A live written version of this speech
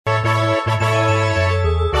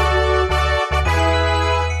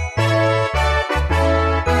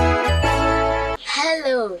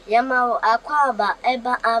Yama Aquaba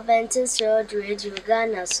Eba Adventist Road Radio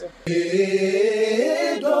Ghana so.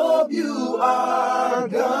 AWR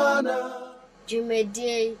Ghana.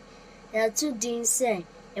 Jumedie ya tu din say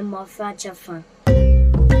Mmɔfra Kyɛfa.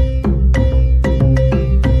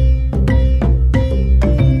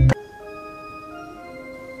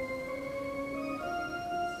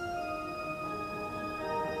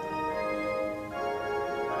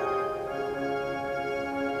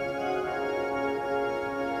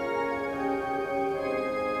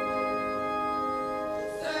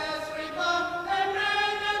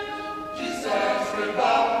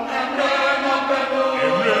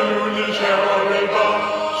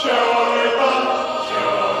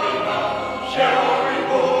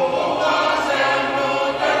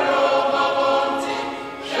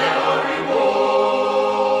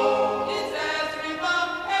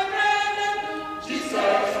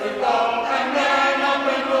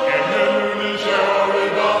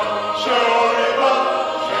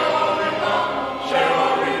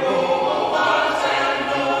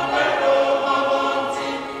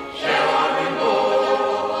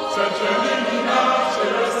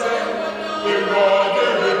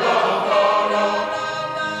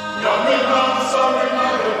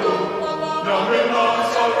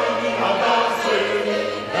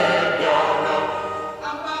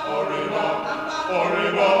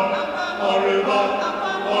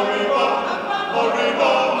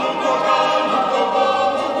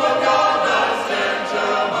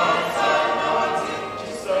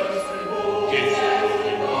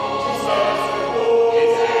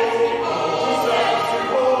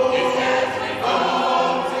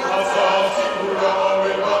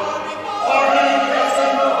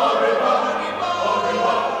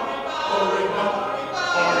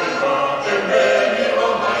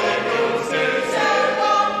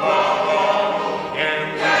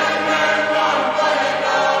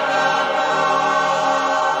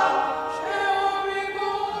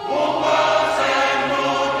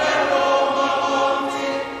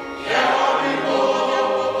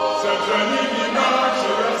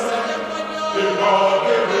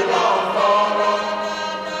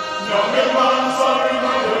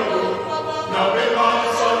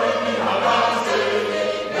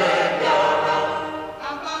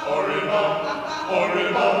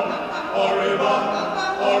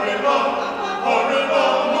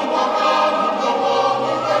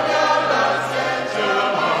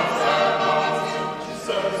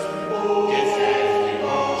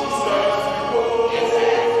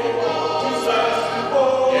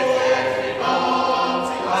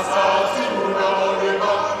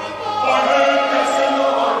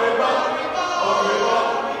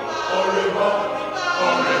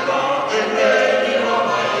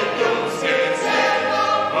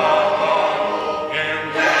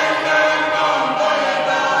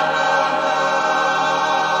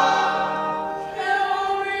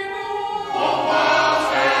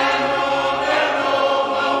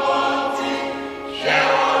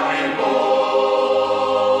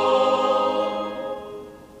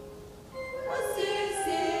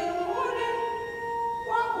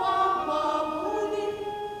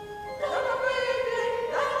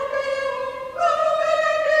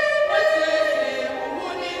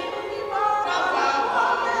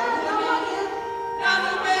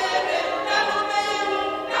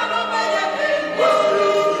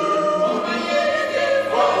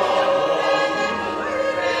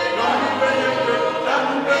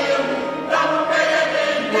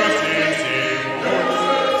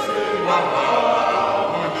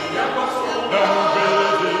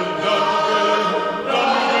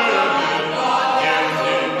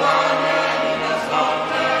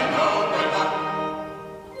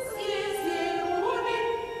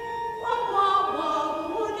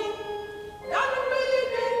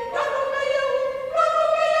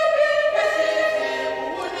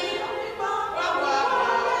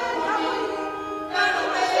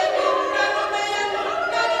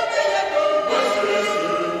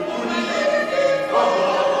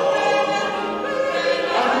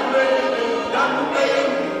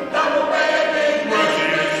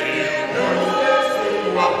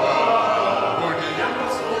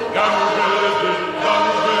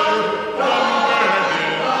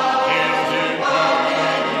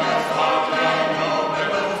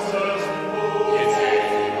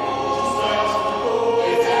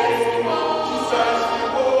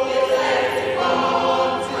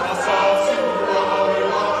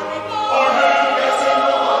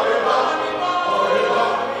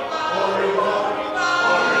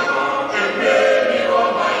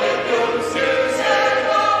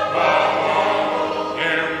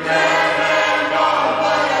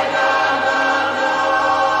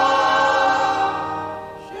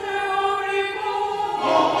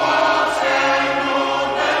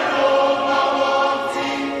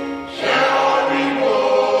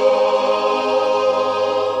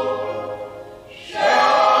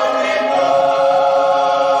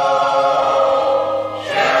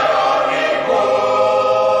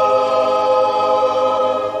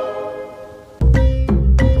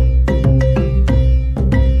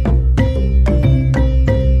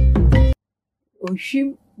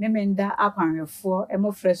 ehwim me menda akwanwefo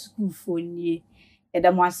Mmɔfra schoolfo nie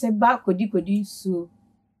eda mo ase ba kodi nsuo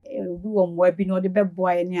obi wo mwa bi no de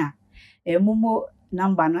beboa ye ne a emumo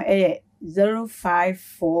number no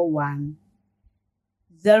 0541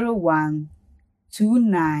 01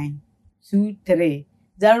 2923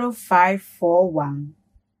 0541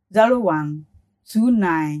 01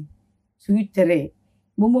 2923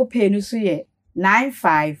 Momo pay no so ye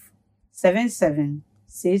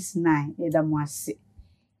 957769 eda mo ase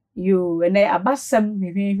yo ene Abasɛm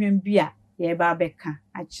hwehwehwem bia ye ba beka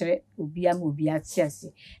a kyerɛ obi ama obi ate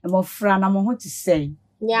ase Mmɔfra na mo ho te sɛn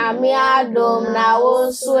Nyame adom na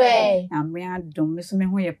wo so Nyame adom me so me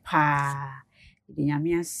ho ye pa de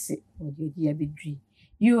Nyame ase odi ya bedwi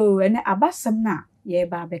yo ene Abasɛm na ye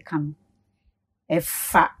ba beka no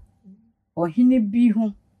efa ohene bi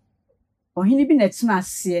ho ohene bi na tena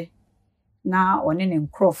ase na one ne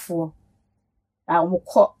nkrofo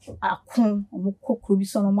omukọ akon omukọ kuro bi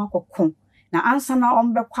so no makokon na ansa na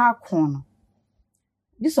ombekọ akon no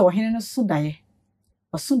diso ohene no so daye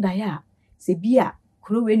oso daye a se bia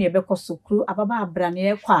kuro we ne ebekọ so kuro ababa abra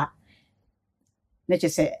ne ekọ a na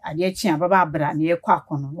chese ade chi ababa abra ne ekọ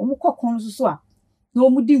akon no omukọ kon so a na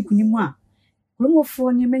omudi nkunimu a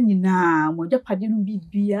kuromofo ne manyina mogapade no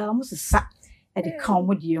bibia mo sesa e de ka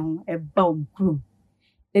omode ho e ba omkuro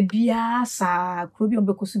e bia sa kuro bi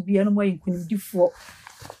ombekọ so bia no mo yinkunimdifo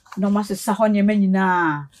no ma sesa ho ne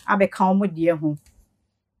manyina abeka omode ho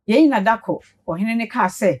ye na dako ohene ne ka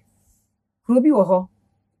se kuro bi wo ho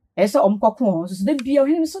ese omkokon ho so de bia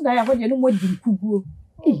ohene so da ya ho de no mo di nkuguo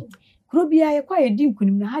kuro bia ye kwa ye di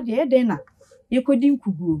nkunim na ha de ye den na ye kodi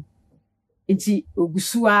nkuguo enti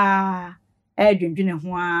ogusua dwendwene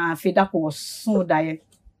ho a fe dako wo so da ye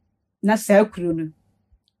na sa kuro no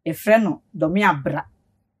e frɛ no dɔme abra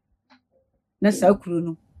na sa kuro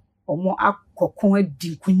no omo akokon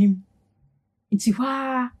adi nkunim enti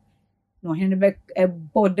hwa no ohene be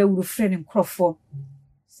ebo da wuru frɛ ne nkrofo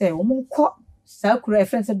se omo nkɔ sa kuro e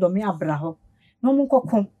frɛ se dɔme abra ho na omo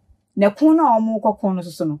nkokon na kon na omo nkokon no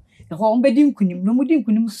so no e ho omo bedi nkunim no mo di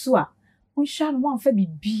nkunim so a onhwa no mo amfa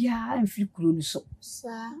bibia amfiri kuro no so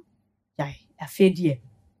sa yai afedie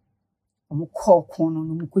omo kokon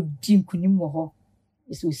no mo ko di nkunim wo ho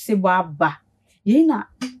eso sebo aba ye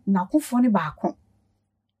na kofo ne ba ko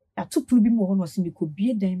atupuru bi mo ho no se me ko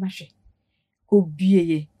bie dan mahwe ko bie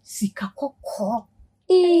ye sika kokko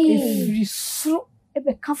efiri suro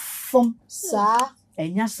ebe ka fom sa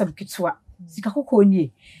enya sam kitwa sika kokko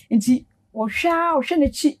nie nti ohwe na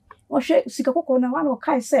chi ohwe sika kokko na wa no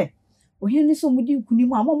kai se ohene ni so mudi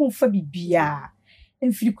nkunimu a mo mfa bibia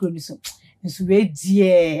emfiri kuro ni so nso we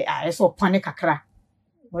die a eso pane kakra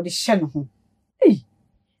no de hye no ho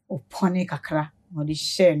opone kakra no de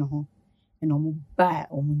hye no ho eno mo ba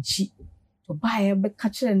omunchi to ba e be ka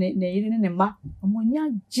kire ne yiri ne ma omonya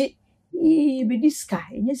je be diska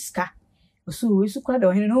enya ska so we su kwa de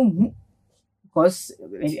ohene no hu because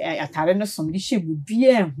atare no som de hye bu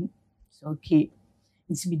bia hu so okay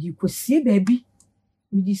nti bi di kosie baabi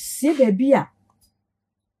mi di sie baabi a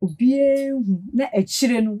obie hu na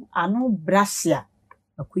akire no ano brasia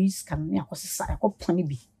akoyiska no ne akosesa akopone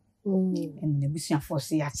bi en na busia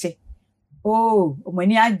force yache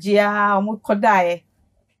omani agea omokodae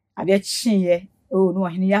ade chiye no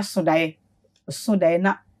ohene yasodae osodae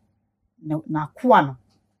na koa no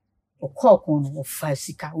okokon no ofa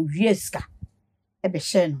sika owie sika ebe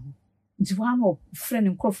hye no nti wa ma ofre ne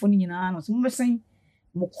nkrofo ni nyina no so mo besen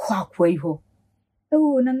mo kwa yi ho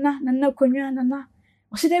nana konwa nana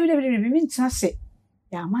o se David mi ntrase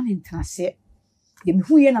ya ma ne ntrase de mi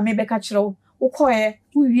huye na me beka kyerɛw wo koe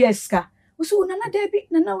wo wieska wo so nana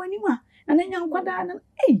David nana wani ma nana nya nkwada na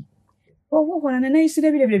wo nana isi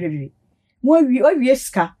David mo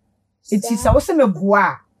wieska enti sa wo se me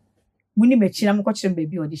boa muni machi na mo ko kyerɛ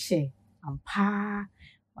baabi o de hye ampa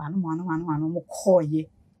wano mo koye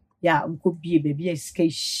ya mko bie baabi a iska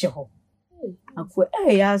hye ho akwa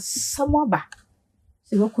ya samoba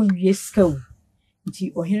se wo ko wieska o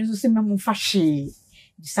nti ohene so se me mo fa hwe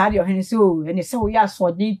di sade ohene se ene se wo ya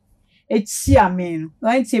so de eti amen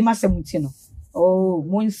no nti ma semuti no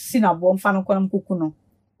mo nsi na bo mfa no kona mkuku no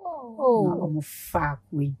na mo fa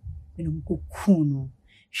kwe ene mkuku no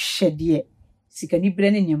hwe de sika ni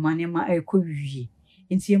bre ne nyama ne ma ekọ wie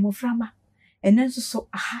nti Mmɔfra ma ene nso so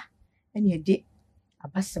aha ene de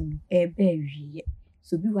Abasɛm no ebe wie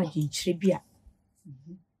so bi wa ginkyire bi a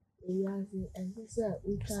yazi ense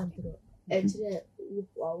utantro echire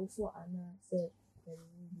wawufo ana se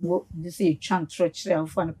wo ndese twantro kyerɛ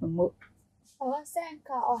awofo no mo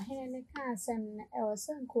Owasenka ohene ne ka asɛm na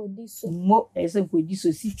owasenka odi so mo esenka odi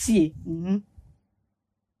so sitie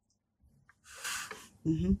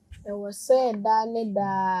ɛwɔ sɛ da ne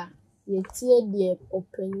da yɛtie deɛ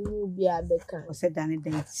ɔpanyin bi abɛka. Ɔsɛ da ne da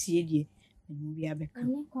yɛtie deɛ ɔpanyin bi abɛka.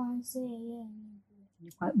 Ne kwan sɛ yɛyɛ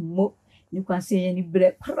Mo ni kwan sɛ yɛ ni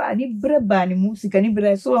brɛ pra ni brɛ ba ni mu sika ni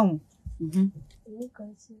brɛ so ho. Ne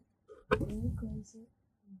kwan sɛ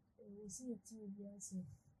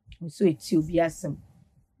So eti obi asɛm.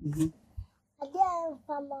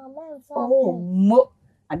 Mo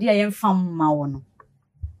ade a yɛmfa mma wo no.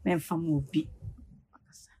 Mɛmfa mma obi.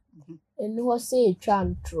 ɛnu hɔ sɛ yɛtwa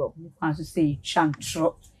ntorɔ. Ni kwan so sɛ yɛtwa ntorɔ.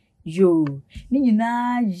 Yo, ni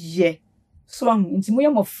nyinaa yɛ so ho nti mo yɛ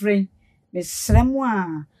mmɔfra mesrɛ mo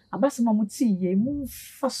a Abasɛm a mo ti yɛ mo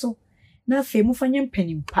fa so na afei mo fa nyɛ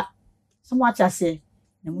mpanimpa. So mo ate ase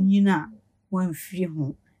na mo nyina mo amfiri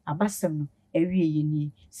ho. Abasɛm no ɛwie yɛ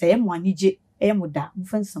ni sɛ yɛ mo anigye ɛyɛ mo da mo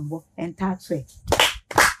fa nsɛmbɔ ɛnta ato ɛ.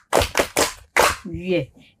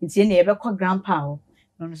 Wie nti ne yɛbɛkɔ grandpa ho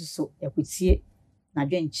no no so yɛkotie na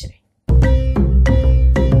dwenkyerɛ.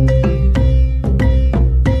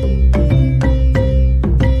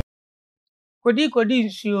 Kodi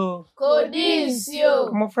nsuo.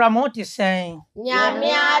 Mmɔfra mo te sɛn.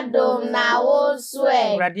 Nyame adom na wo so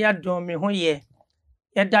ɛ. Awurade adom me ho yɛ.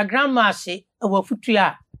 Yɛda grandma ase ɛwɔ futu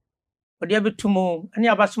a ɔde abetu mo ne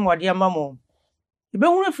Abasɛm ɔde ama mo.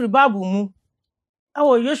 Yɛbɛhunu afiri Bible mu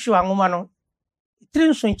ɛwɔ Yosua nwoma no. Tiri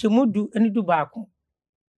nsonkyɛmu 10 ne 11.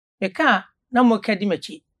 Meka na mo ka di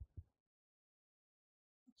machi.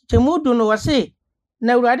 Kyɛmu 10 no wɔ se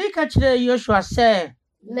na Awurade ka kyerɛ Yosua sɛ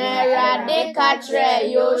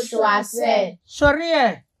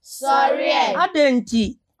Sɔre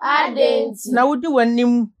adenti na wodi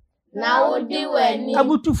w'anim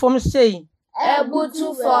abutu fam sei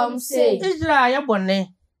Israel yɛ bɔne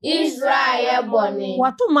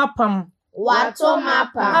wato mapam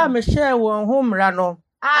a mehyɛ wɔn ho mmara no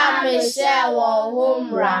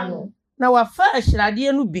na wafa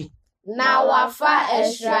ahyiradeɛ no bi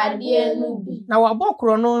na wabɔ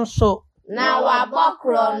korɔ no nso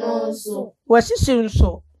wasisi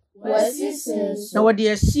nso na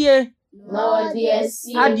wɔde asie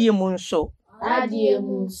adeɛ mu nso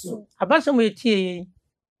Abasɛm etie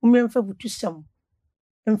mmemfa butusɛm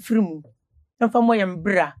mfiri mu mfa mo yɛ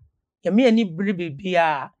mbra yɛme ani bere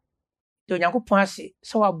bibia de Onyankopɔn ase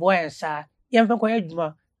sɛ waboa yɛn saa yɛmfa kɔ yɛ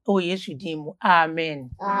adwuma ɛwɔ Yesu din mu amen.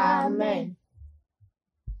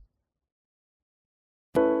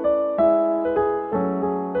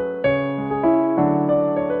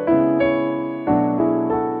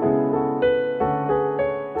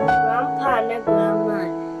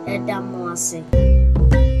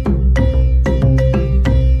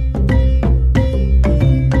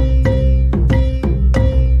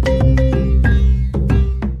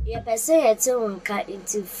 Say it's on cut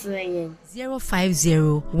into frame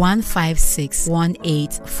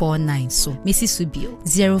 050-156-1849. So, Mrs. Subio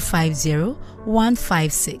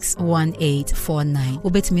 050-156-1849.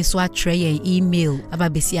 Obetumi so atre yen email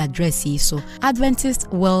ababesi address yi so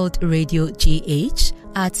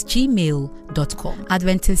adventistworldradiogh@gmail.com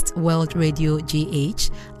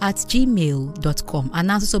adventistworldradiogh@gmail.com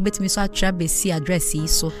and also obetumi so atre besi address yi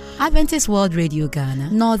so Adventist World Radio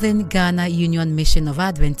Ghana, Northern Ghana Union Mission of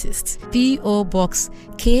Adventists, P.O. Box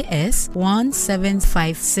KS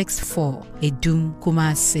 17564, Edum,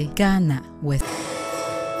 Kumasi, Ghana, West.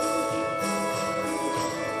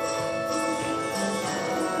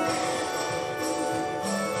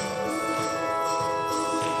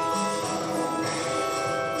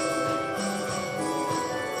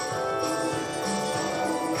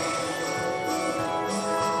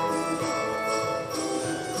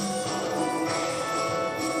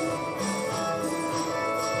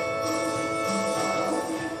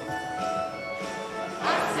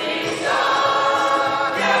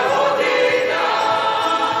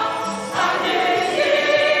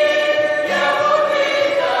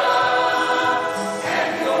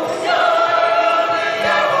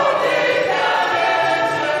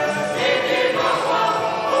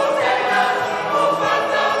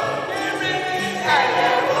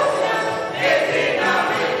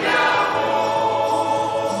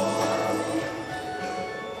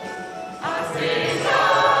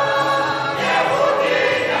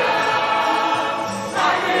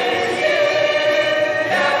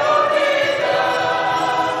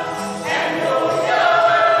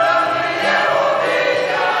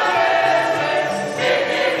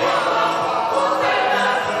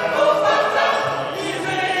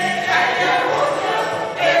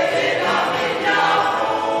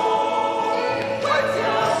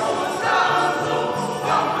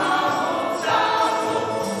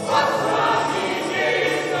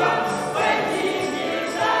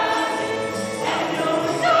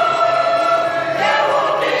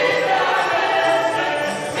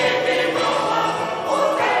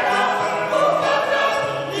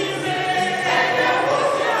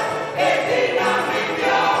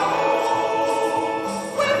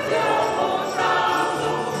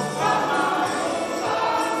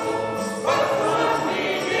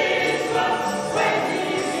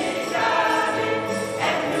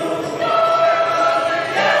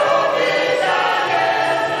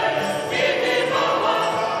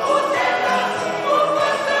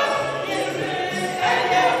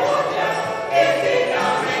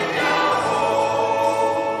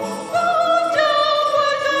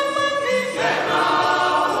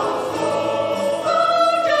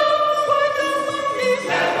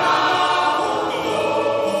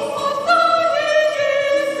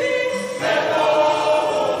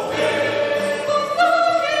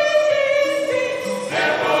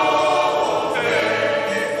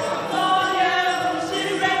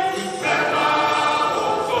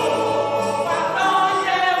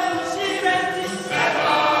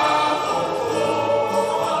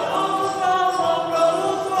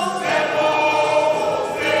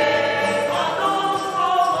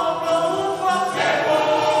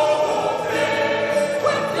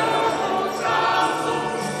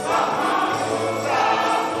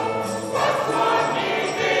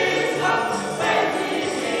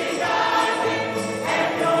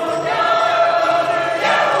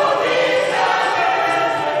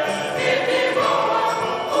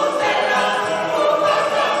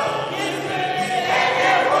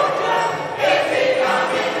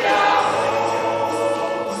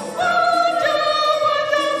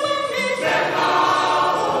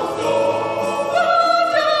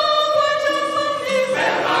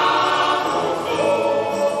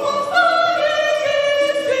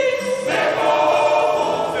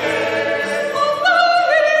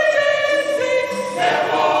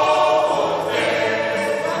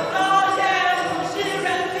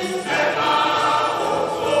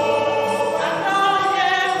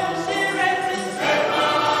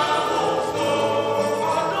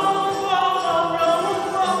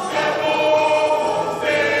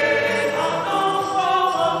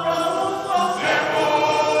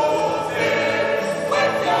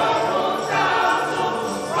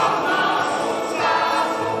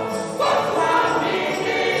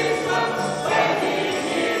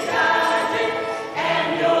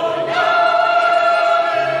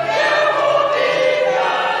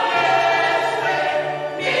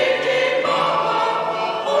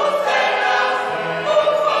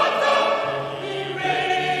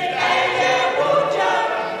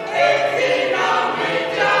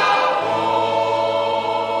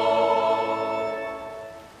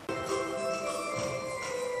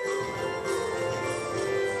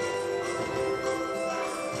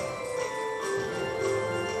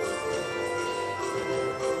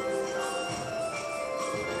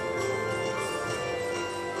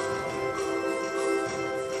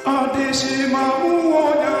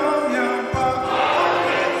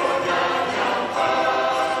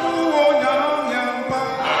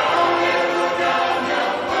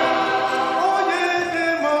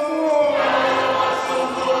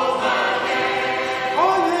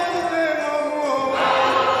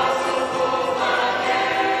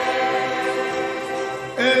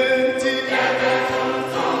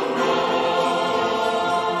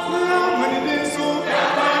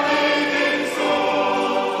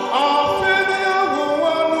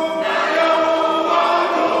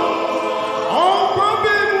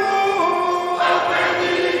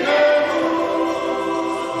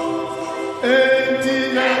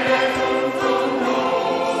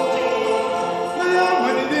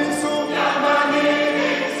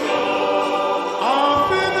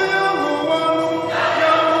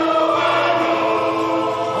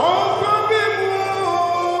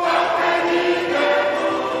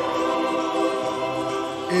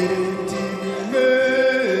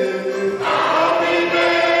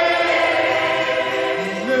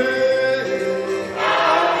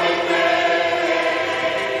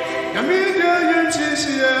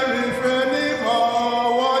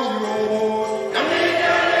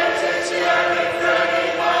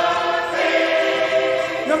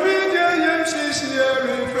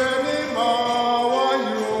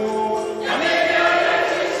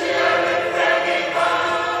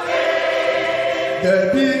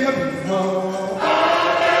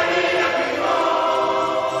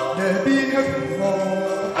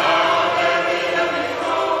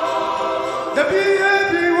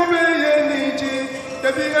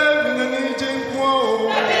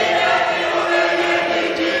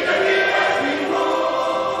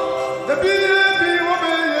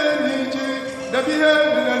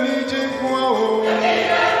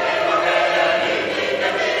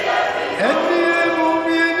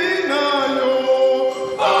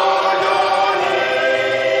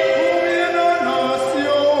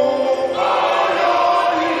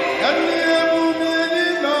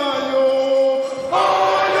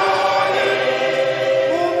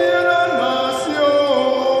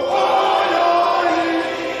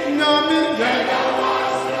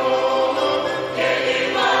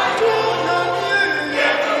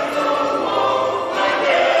 Yeah.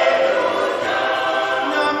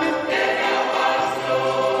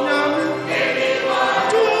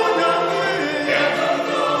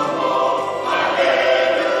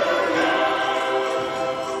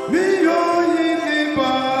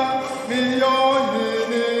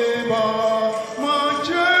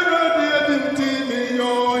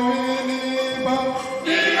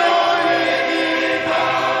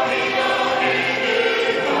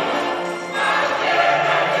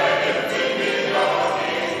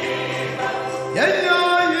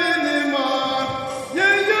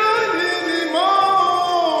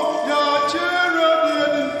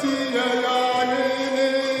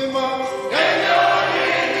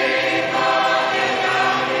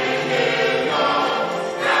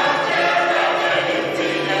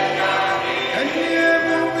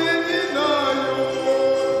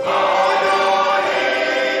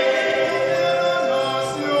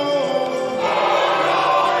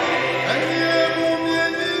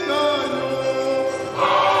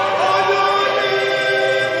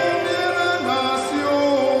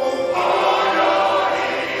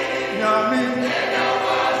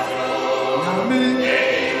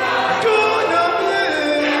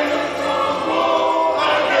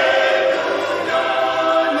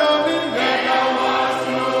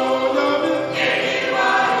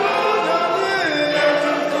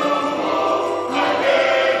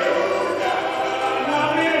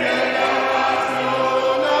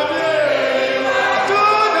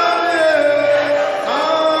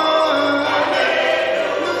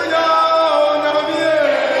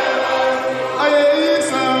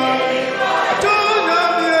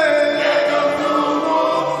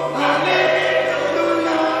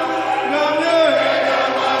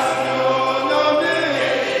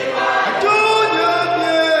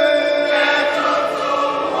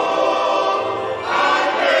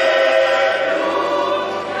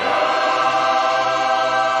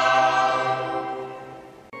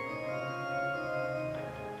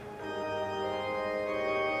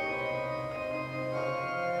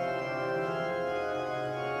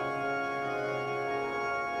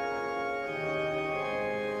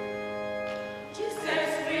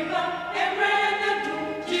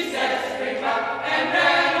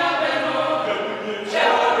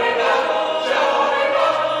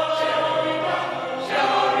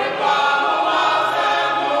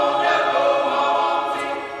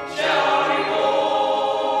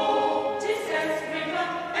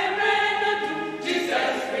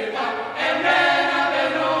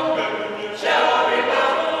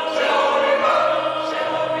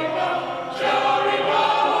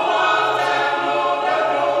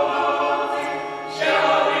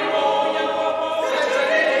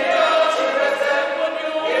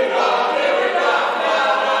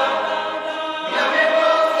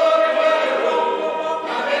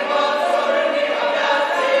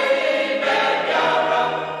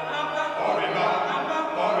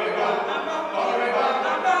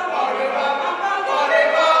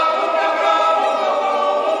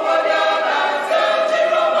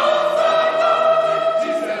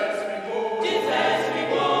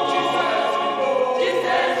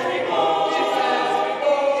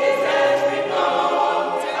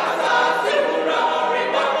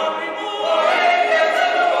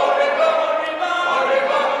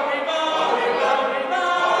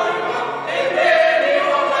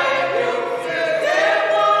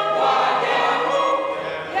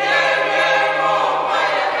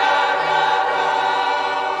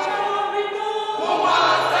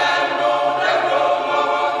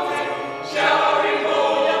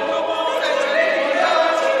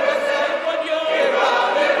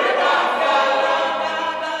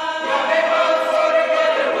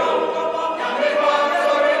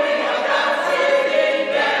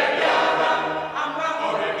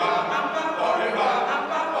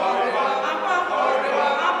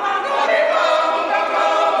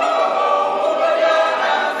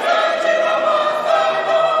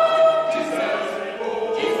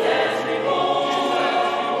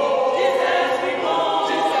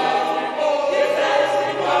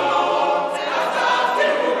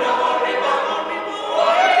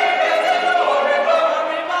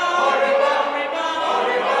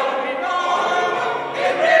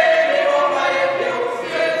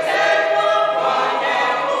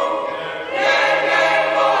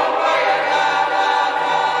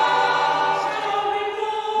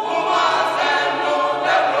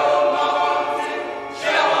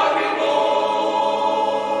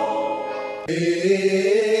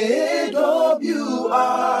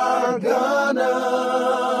 AWR Ghana.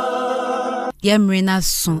 Yemrena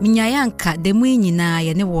so minyayanka demu nyina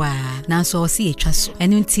ye ne wa nanso o se yetwa so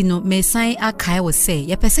eno nti no mesan akae wo se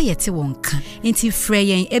yepese yete wonka nti frɛ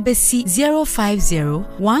yen ebesi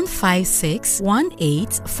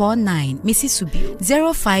 050-156-1849 Missy Subio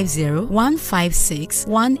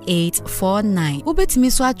 050-156-1849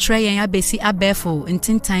 ubetimi so atre yen abesi abefo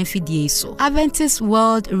ntintan fidie so Adventist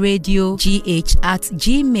World Radio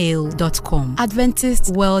GH@gmail.com Adventist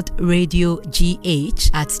World Radio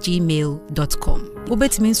GH@gmail.com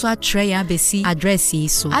Ubetimi so atre yen abesi address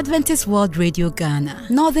so Adventist World Radio Ghana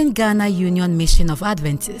Northern Ghana Union Mission of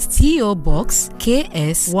Adventists PO Box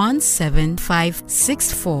KS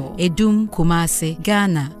 17564 Edum Kumase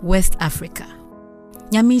Ghana West Africa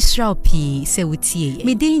Nyamishrao P se wutie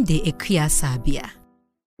midin de Ekuya Sabia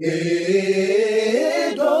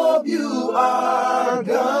AWR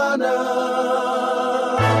Ghana.